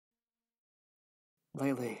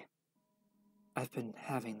Lately, I've been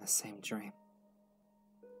having the same dream.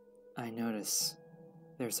 I notice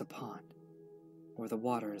there's a pond where the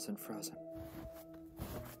water isn't frozen.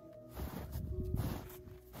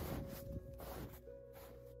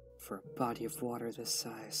 For a body of water this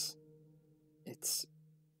size, it's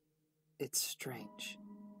strange.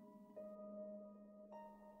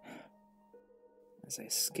 As I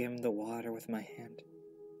skim the water with my hand,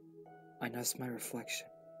 I notice my reflection.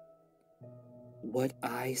 What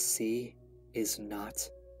I see is not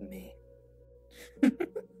me.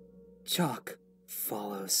 Chalk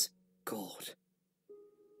follows gold.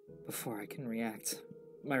 Before I can react,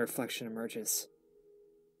 my reflection emerges.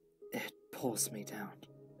 It pulls me down.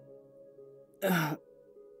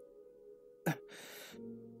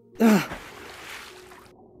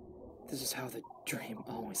 This is how the dream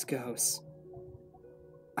always goes.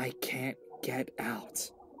 I can't get out.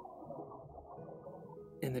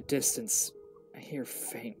 In the distance, I hear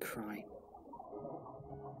faint crying.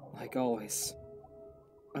 Like always,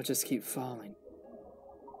 I'll just keep falling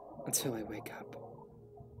until I wake up.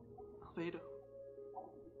 Albedo,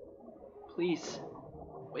 please,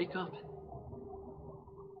 wake up.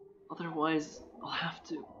 Otherwise, I'll have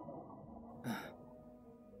to.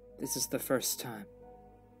 This is the first time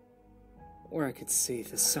where I could see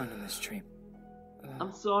the sun in this dream.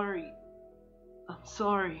 I'm sorry. I'm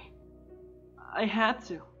sorry. I had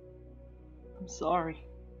to. I'm sorry.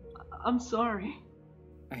 I'm sorry.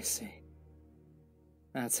 I see.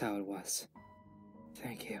 That's how it was.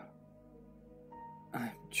 Thank you.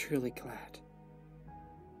 I'm truly glad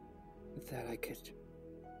that I could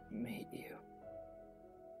meet you.